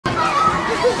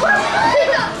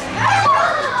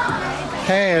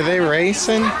Hey, are they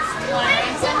racing?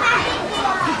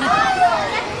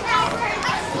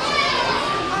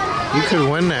 You could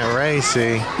win that race,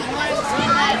 see?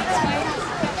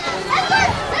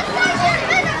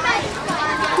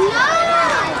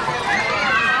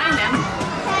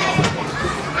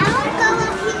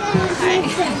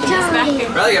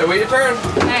 Bradley, gotta wait your turn.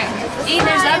 Alright.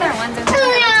 There's other ones in there.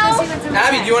 Let's go see what's in there.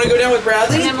 Abby, do you want to go down with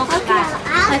Bradley? And then we'll come back.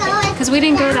 Because we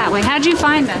didn't go that way. How'd you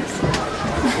find us?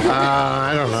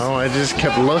 I don't know. I just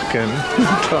kept looking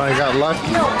until I got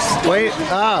lucky. Wait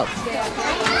up.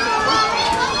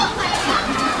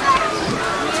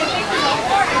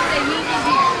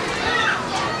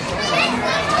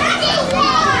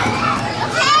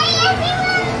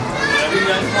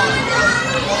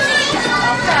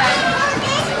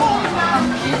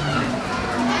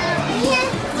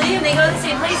 Liam, they go to the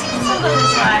same place. You can still go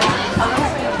this side.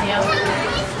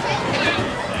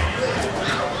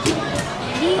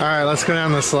 Alright, let's go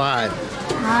down the slide.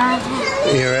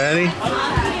 You ready?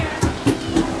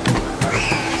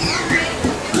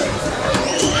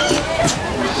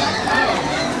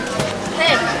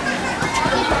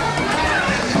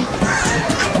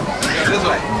 This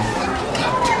way.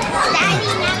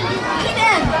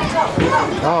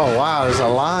 Oh wow, there's a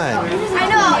line. I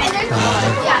know, and there's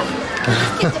yeah.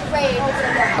 Kids afraid.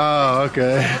 Oh,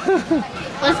 okay.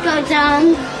 Let's go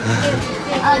down.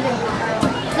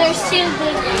 There's two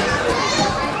big.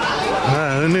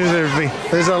 Who knew there'd be?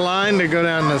 There's a line to go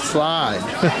down the slide. Yep,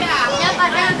 I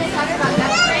know they talk about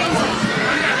that.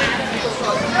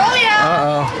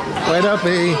 Uh-oh. Wait up,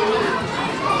 E.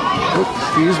 Oops,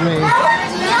 excuse me.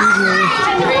 Excuse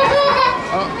me.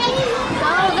 Oh.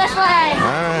 Go this way.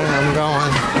 Alright, I'm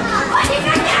going.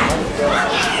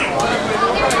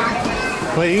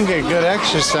 Well, you can get good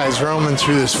exercise roaming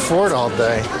through this fort all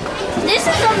day. This is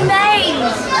a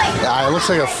maze. Yeah, it looks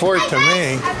like a fort to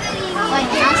me.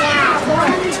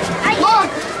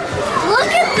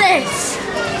 Look at this.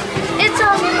 It's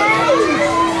a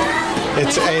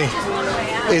maze.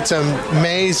 It's a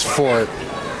maze fort.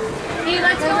 Hey,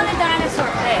 let's go in the dinosaur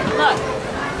pit. Look.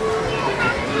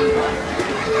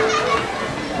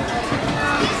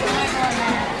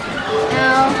 No,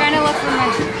 I'm trying to look for my...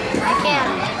 I can't.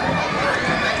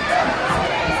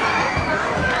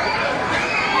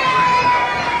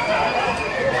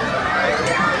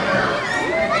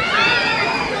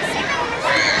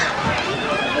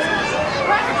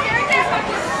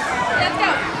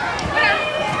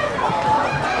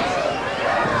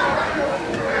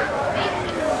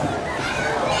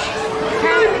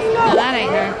 No, that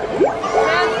ain't her.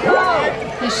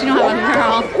 She don't have a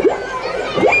girl.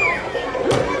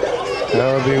 That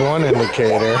would be one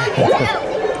indicator.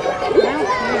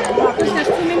 There's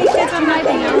too many kids on my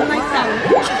thing. I don't like that.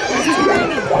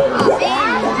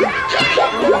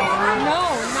 No,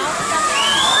 not that.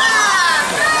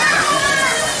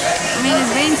 I mean, his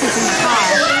vein sits in the car.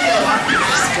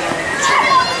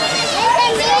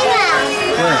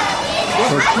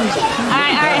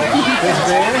 Alright, alright. This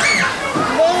bear?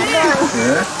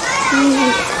 Yeah.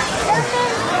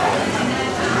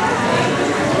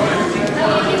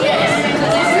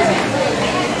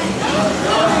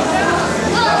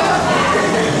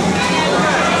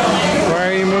 Why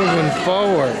are you moving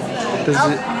forward? Does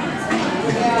it?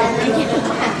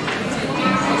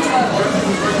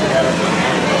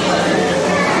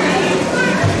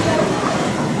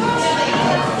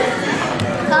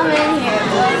 Come in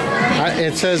here.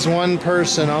 It says one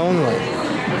person only.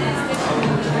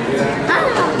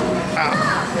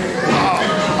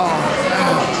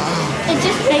 It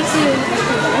just makes you.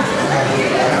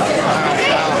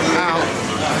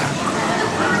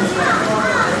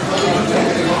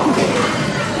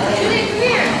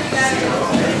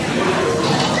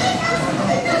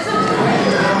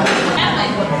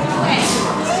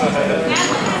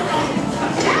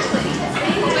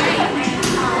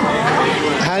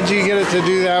 How'd you get it to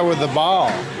do that with the ball?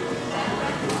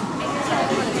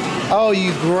 Oh,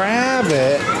 you grab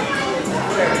it.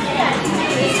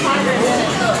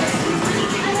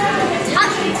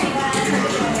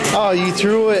 Oh, you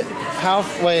threw it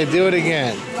halfway. Do it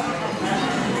again.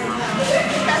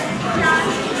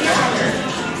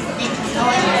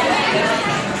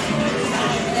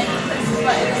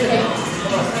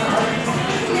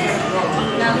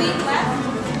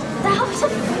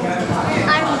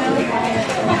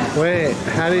 Wait,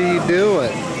 how do you do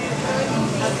it?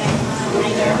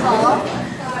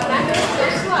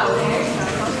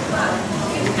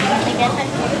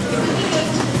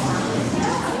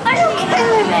 I don't care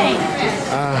with me.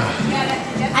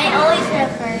 I always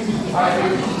have first.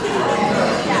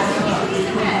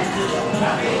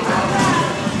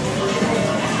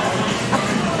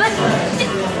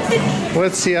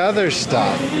 What's the other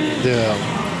stuff do?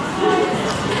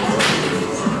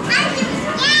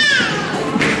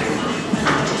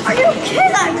 Are you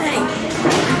kidding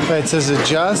me? It says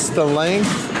adjust the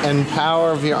length and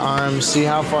power of your arms. See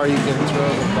how far you can throw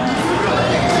the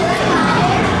ball.